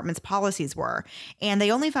own department's policies were, and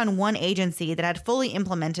they only found one agency that had fully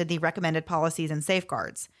implemented the recommended policies and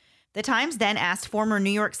safeguards. The Times then asked former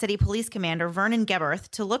New York City Police Commander Vernon Geberth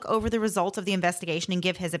to look over the results of the investigation and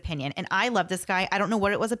give his opinion. And I love this guy. I don't know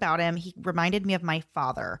what it was about him. He reminded me of my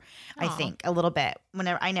father, I think, a little bit.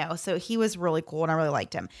 Whenever I know. So he was really cool and I really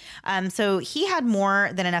liked him. So he had more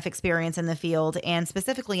than enough experience in the field and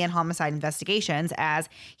specifically in homicide investigations, as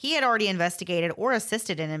he had already investigated or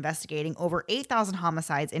assisted in investigating over 8,000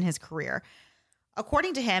 homicides in his career.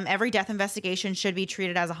 According to him, every death investigation should be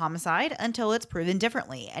treated as a homicide until it's proven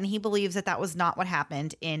differently, and he believes that that was not what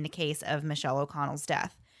happened in the case of Michelle O'Connell's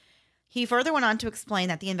death. He further went on to explain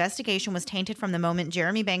that the investigation was tainted from the moment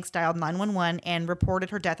Jeremy Banks dialed 911 and reported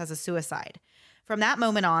her death as a suicide. From that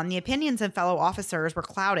moment on, the opinions of fellow officers were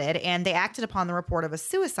clouded, and they acted upon the report of a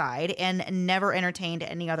suicide and never entertained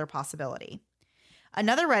any other possibility.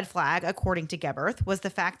 Another red flag, according to Geberth, was the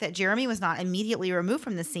fact that Jeremy was not immediately removed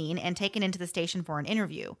from the scene and taken into the station for an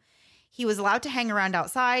interview. He was allowed to hang around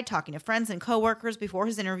outside, talking to friends and coworkers before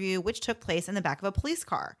his interview, which took place in the back of a police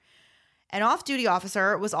car. An off-duty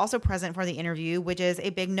officer was also present for the interview, which is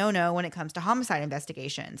a big no-no when it comes to homicide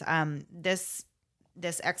investigations.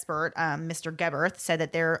 This expert, Mr. Geberth, said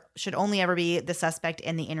that there should only ever be the suspect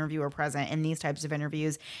and the interviewer present in these types of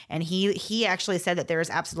interviews. And he actually said that there is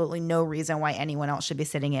absolutely no reason why anyone else should be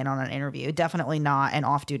sitting in on an interview. Definitely not an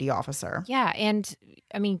off-duty officer. Yeah. And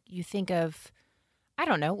I mean, you think of, I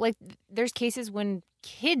don't know, like there's cases when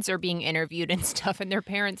kids are being interviewed and stuff and their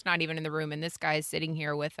parents not even in the room. And this guy is sitting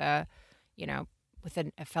here with a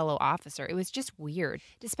fellow officer. It was just weird.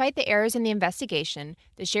 Despite the errors in the investigation,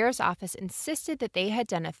 the sheriff's office insisted that they had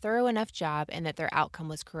done a thorough enough job and that their outcome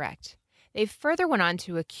was correct. They further went on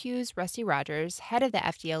to accuse Rusty Rogers, head of the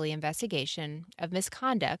FDLE investigation, of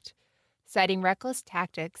misconduct, citing reckless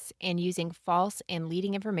tactics and using false and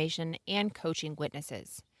leading information and coaching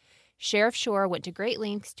witnesses. Sheriff Shore went to great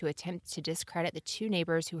lengths to attempt to discredit the two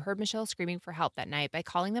neighbors who heard Michelle screaming for help that night by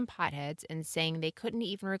calling them potheads and saying they couldn't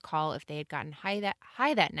even recall if they had gotten high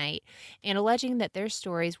that night, and alleging that their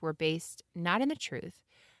stories were based not in the truth,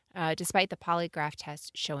 despite the polygraph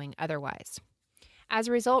test showing otherwise. As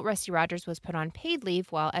a result, Rusty Rogers was put on paid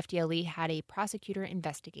leave while FDLE had a prosecutor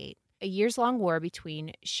investigate. A years-long war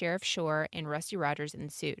between Sheriff Shore and Rusty Rogers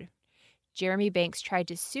ensued. Jeremy Banks tried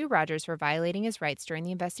to sue Rogers for violating his rights during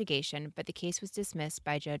the investigation, but the case was dismissed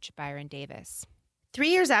by Judge Byron Davis. 3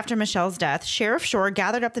 years after Michelle's death, Sheriff Shore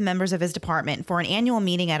gathered up the members of his department for an annual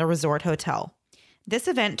meeting at a resort hotel. This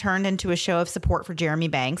event turned into a show of support for Jeremy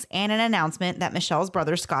Banks and an announcement that Michelle's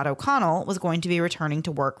brother, Scott O'Connell, was going to be returning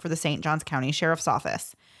to work for the St. Johns County Sheriff's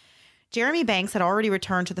Office. Jeremy Banks had already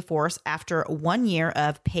returned to the force after 1 year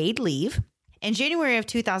of paid leave. In January of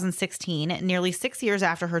 2016, nearly 6 years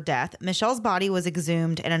after her death, Michelle's body was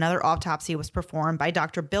exhumed and another autopsy was performed by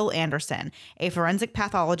Dr. Bill Anderson, a forensic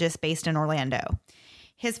pathologist based in Orlando.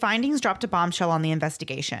 His findings dropped a bombshell on the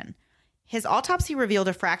investigation. His autopsy revealed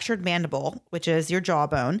a fractured mandible, which is your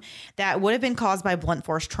jawbone, that would have been caused by blunt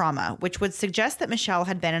force trauma, which would suggest that Michelle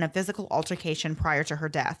had been in a physical altercation prior to her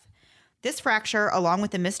death. This fracture, along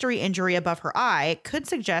with the mystery injury above her eye, could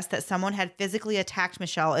suggest that someone had physically attacked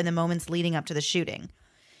Michelle in the moments leading up to the shooting.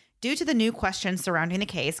 Due to the new questions surrounding the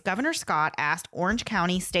case, Governor Scott asked Orange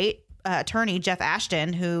County State Attorney Jeff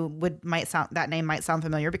Ashton, that name might sound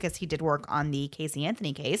familiar because he did work on the Casey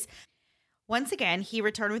Anthony case. Once again, he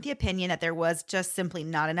returned with the opinion that there was just simply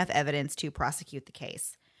not enough evidence to prosecute the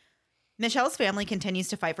case. Michelle's family continues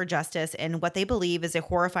to fight for justice in what they believe is a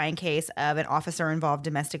horrifying case of an officer-involved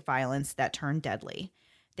domestic violence that turned deadly.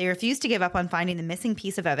 They refuse to give up on finding the missing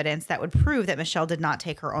piece of evidence that would prove that Michelle did not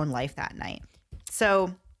take her own life that night.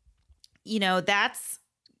 So, that's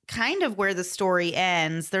kind of where the story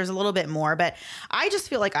ends. There's a little bit more, but I just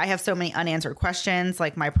feel like I have so many unanswered questions,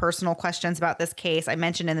 like my personal questions about this case. I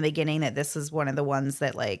mentioned in the beginning that this is one of the ones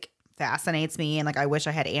that fascinates me, and I wish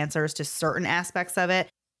I had answers to certain aspects of it.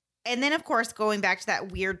 And then, of course, going back to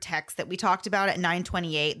that weird text that we talked about at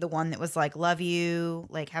 9:28, the one that was love you,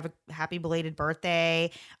 have a happy belated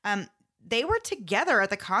birthday. they were together at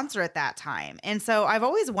the concert at that time. And so I've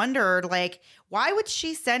always wondered, like, why would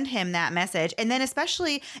she send him that message? And then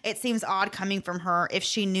especially it seems odd coming from her if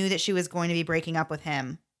she knew that she was going to be breaking up with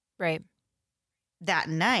him. Right. That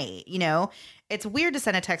night, you know, it's weird to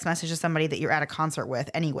send a text message to somebody that you're at a concert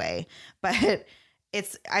with anyway, but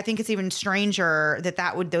I think it's even stranger that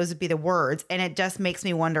those would be the words. And it just makes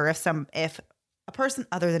me wonder if a person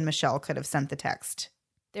other than Michelle could have sent the text.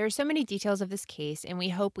 There are so many details of this case, and we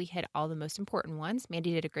hope we hit all the most important ones.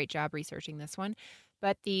 Mandy did a great job researching this one,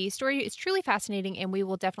 but the story is truly fascinating, and we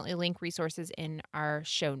will definitely link resources in our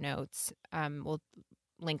show notes. We'll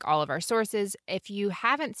link all of our sources. If you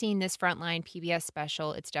haven't seen this Frontline PBS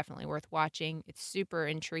special, it's definitely worth watching. It's super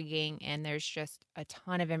intriguing, and there's just a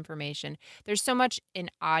ton of information. There's so much in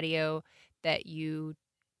audio that you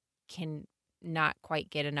can not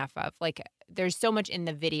quite get enough of. Like, there's so much in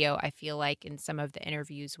the video, I feel like, in some of the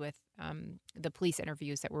interviews with the police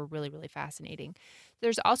interviews that were really, really fascinating.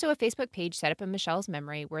 There's also a Facebook page set up in Michelle's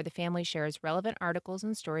memory where the family shares relevant articles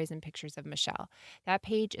and stories and pictures of Michelle. That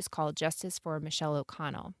page is called Justice for Michelle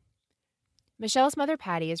O'Connell. Michelle's mother,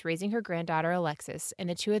 Patty, is raising her granddaughter, Alexis, and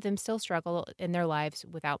the two of them still struggle in their lives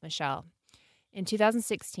without Michelle. In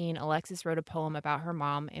 2016, Alexis wrote a poem about her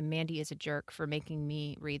mom, and Mandy is a jerk for making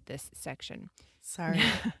me read this section. Sorry.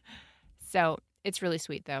 So it's really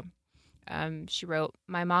sweet, though. She wrote,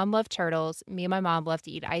 "My mom loved turtles. Me and my mom loved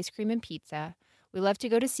to eat ice cream and pizza. We loved to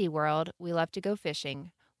go to SeaWorld. We loved to go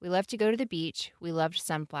fishing. We loved to go to the beach. We loved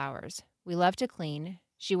sunflowers. We loved to clean.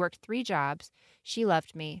 She worked 3 jobs. She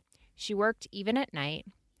loved me. She worked even at night.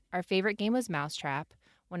 Our favorite game was Mousetrap.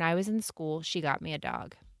 When I was in school, she got me a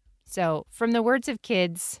dog." So from the words of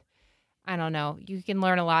kids, I don't know, you can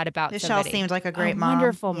learn a lot about Michelle somebody. seemed like a great mom.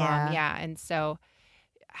 Wonderful mom, yeah. And so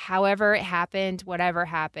however it happened, whatever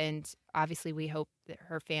happened, obviously we hope that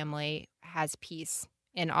her family has peace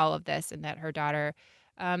in all of this and that her daughter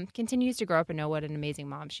continues to grow up and know what an amazing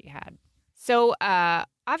mom she had. So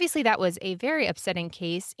obviously that was a very upsetting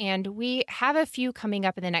case, and we have a few coming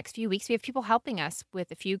up in the next few weeks. We have people helping us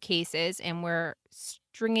with a few cases, and we're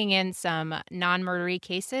stringing in some non-murdery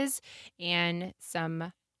cases and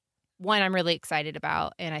one I'm really excited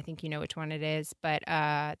about, and I think you know which one it is, but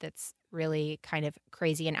that's really kind of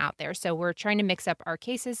crazy and out there. So we're trying to mix up our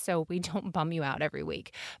cases so we don't bum you out every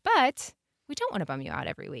week. But we don't want to bum you out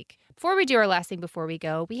every week. Before we do our last thing before we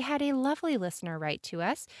go, we had a lovely listener write to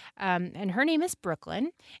us, and her name is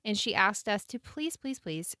Brooklyn, and she asked us to please,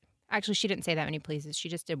 actually, she didn't say that many pleases. She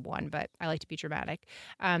just did one, but I like to be dramatic,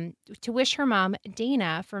 to wish her mom,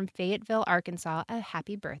 Dana, from Fayetteville, Arkansas, a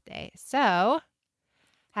happy birthday. So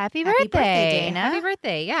happy birthday, Dana. Happy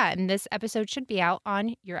birthday. Yeah, and this episode should be out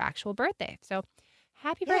on your actual birthday. So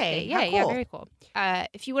happy birthday. How Yeah, cool. very cool.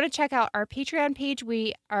 If you want to check out our Patreon page,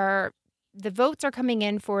 the votes are coming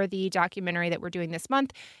in for the documentary that we're doing this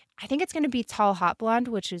month. I think it's going to be Tall Hot Blonde,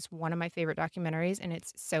 which is one of my favorite documentaries, and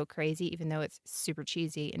it's so crazy, even though it's super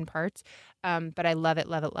cheesy in parts. But I love it,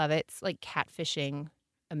 love it, love it. It's like catfishing,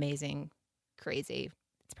 amazing, crazy.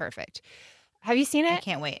 It's perfect. Have you seen it? I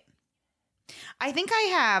can't wait. I think I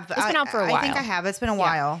have. It's been out for a while. I think I have. It's been a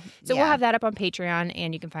while. So we'll have that up on Patreon,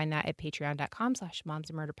 and you can find that at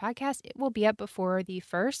patreon.com/momsandmurderpodcast. It will be up before the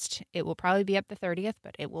 1st. It will probably be up the 30th,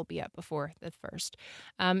 but it will be up before the 1st.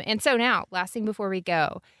 And so now, last thing before we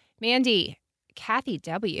go, Mandy, Kathy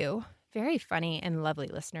W., very funny and lovely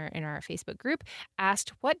listener in our Facebook group,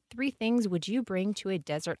 asked, what 3 things would you bring to a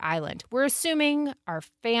desert island? We're assuming our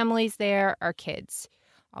families there, our kids.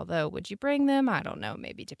 Although, would you bring them? I don't know.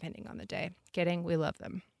 Maybe depending on the day. Kidding. We love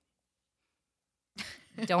them.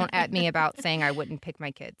 Don't at me about saying I wouldn't pick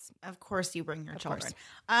my kids. Of course you bring your children.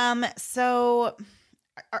 Course. So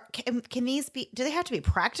can these be, do they have to be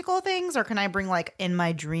practical things, or can I bring like in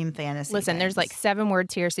my dream fantasy Listen, there's like things? 7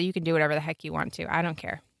 words here, so you can do whatever the heck you want to. I don't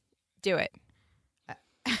care. Do it.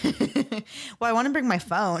 Well, I want to bring my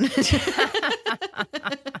phone. But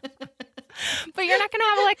you're not going to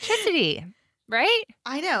have electricity. Right?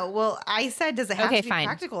 I know. Well, I said, does it have to be fine.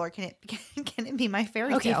 practical, or can it be my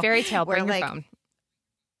fairy tale? Okay, fairy tale. where, Bring your like- phone.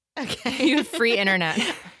 Okay. You have free internet.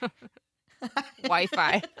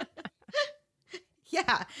 Wi-Fi.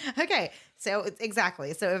 Yeah. Okay. So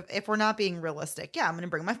exactly. So if we're not being realistic, yeah, I'm going to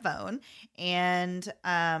bring my phone and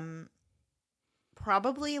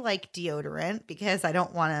probably like deodorant, because I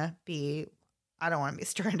don't want to be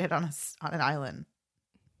stranded on an island.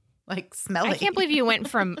 Like smelly. I can't believe you went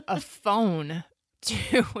from a phone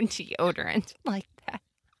to deodorant like that.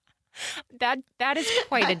 That is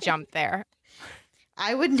quite a jump there.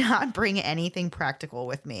 I would not bring anything practical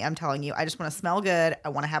with me. I'm telling you. I just want to smell good. I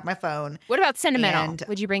want to have my phone. What about sentimental? And-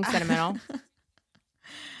 Would you bring sentimental?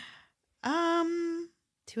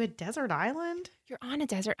 To a desert island? You're on a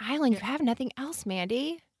desert island. You have nothing else,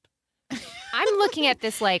 Mandy. I'm looking at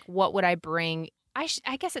this like, what would I bring? I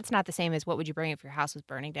guess it's not the same as what would you bring if your house was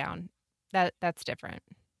burning down. That's different.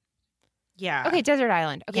 Yeah. Okay, desert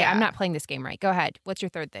island. Okay, Yeah. I'm not playing this game right. Go ahead. What's your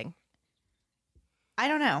third thing? I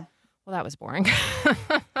don't know. Well, that was boring.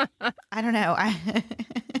 I don't know.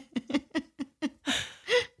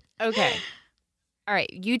 Okay. All right.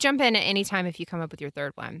 You jump in at any time if you come up with your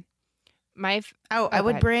third one. I would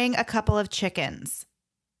ahead. bring a couple of chickens.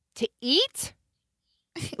 To eat?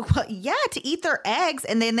 Well, yeah, to eat their eggs,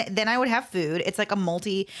 and then I would have food. It's like and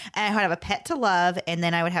I would have a pet to love, and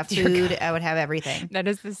then I would have food. I would have everything. That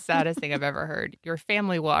is the saddest thing I've ever heard. Your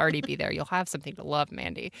family will already be there. You'll have something to love,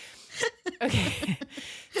 Mandy. Okay.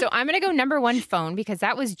 So I'm going to go number one, phone, because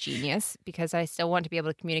that was genius, because I still want to be able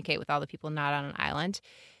to communicate with all the people not on an island.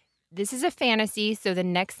 This is a fantasy, so the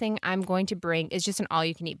next thing I'm going to bring is just an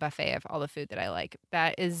all-you-can-eat buffet of all the food that I like.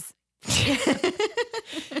 That is...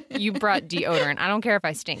 You brought deodorant. I don't care if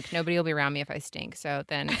I stink. Nobody will be around me if I stink. So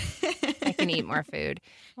then I can eat more food.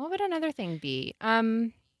 What would another thing be? I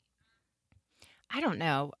don't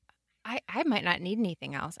know. I might not need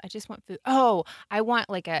anything else. I just want food. Oh, I want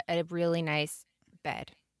like a really nice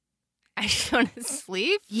bed. I just want to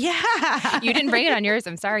sleep. Yeah. You didn't bring it on yours.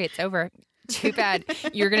 I'm sorry. It's over. Too bad.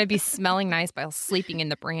 You're going to be smelling nice while sleeping in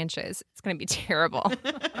the branches. It's going to be terrible.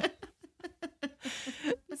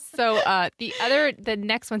 So the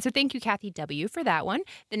next one. So thank you, Kathy W, for that one.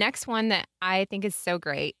 The next one that I think is so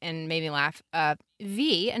great and made me laugh.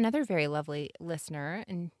 V, another very lovely listener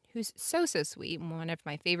and who's so sweet and one of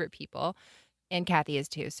my favorite people, and Kathy is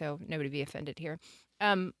too. So nobody be offended here.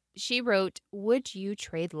 She wrote, "Would you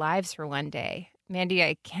trade lives for one day?" Mandy,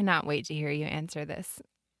 I cannot wait to hear you answer this.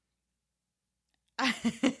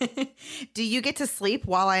 Do you get to sleep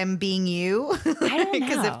while I'm being you? I don't know.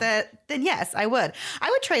 Because then yes, I would. I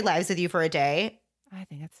would trade lives with you for a day.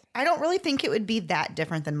 I don't really think it would be that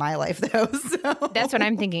different than my life, though. So. That's what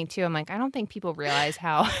I'm thinking, too. I'm like, I don't think people realize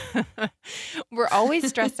how we're always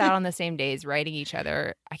stressed out on the same days, writing each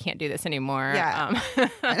other. I can't do this anymore. Yeah.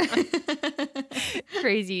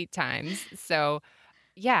 Crazy times. So,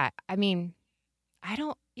 yeah, I mean,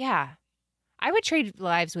 I would trade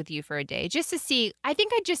lives with you for a day just to see. I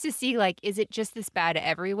think just to see, like, is it just this bad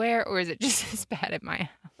everywhere or is it just this bad at my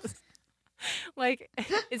house? Like,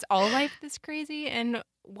 is all life this crazy and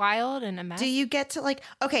wild and a mess? Do you get to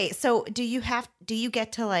do you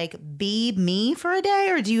get to be me for a day,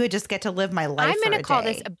 or do you just get to live my life? I'm going to call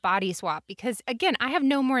this a body swap because, again, I have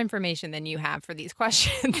no more information than you have for these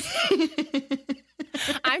questions.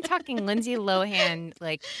 I'm talking Lindsay Lohan,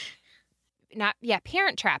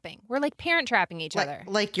 parent trapping. We're like parent trapping each other.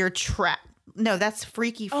 Like you're trapped. No, that's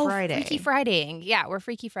Freaky Friday. Freaky Fridaying. Yeah, we're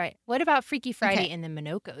Freaky Friday. What about Freaky Friday in the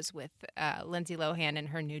Minocos with Lindsay Lohan and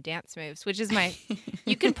her new dance moves, which is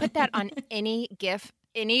you can put that on any GIF,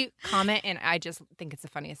 any comment, and I just think it's the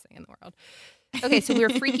funniest thing in the world. Okay, so we're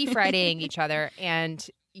Freaky Fridaying each other, and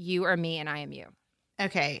you are me and I am you.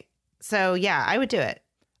 Okay, so yeah, I would do it.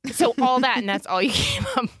 So all that, and that's all you came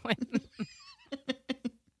up with.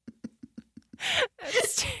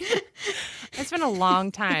 It's been a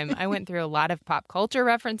long time. I went through a lot of pop culture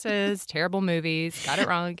references, terrible movies, got it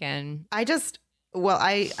wrong again. I just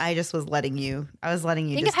was letting you. I was letting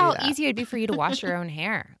you think just of how do that. easy it would be for you to wash your own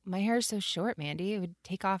hair. My hair is so short, Mandy. It would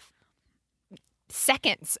take off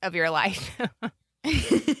seconds of your life.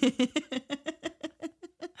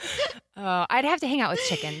 I'd have to hang out with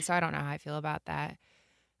chickens, so I don't know how I feel about that.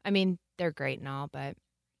 I mean, they're great and all, but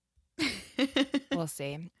we'll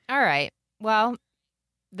see. All right. Well,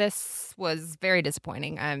 this was very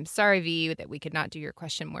disappointing. I'm sorry, V, that we could not do your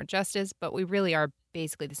question more justice, but we really are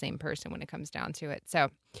basically the same person when it comes down to it. So,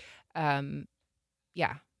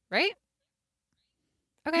 yeah. Right?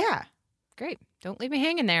 Okay. Yeah. Great. Don't leave me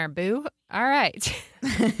hanging there, boo. All right.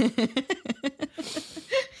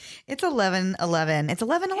 It's 11:11. It's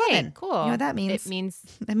 11:11. Hey, cool. You know what that means?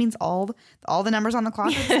 That means all the numbers on the clock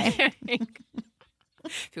are the same.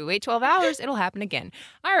 If we wait 12 hours, it'll happen again.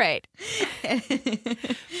 All right.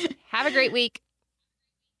 Have a great week.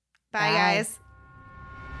 Bye, guys.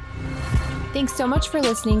 Thanks so much for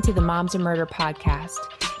listening to the Moms and Murder podcast.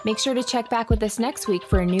 Make sure to check back with us next week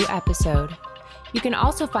for a new episode. You can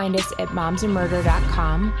also find us at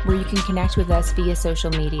momsandmurder.com, where you can connect with us via social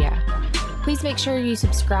media. Please make sure you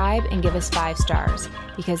subscribe and give us 5 stars,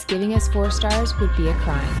 because giving us 4 stars would be a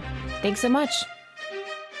crime. Thanks so much.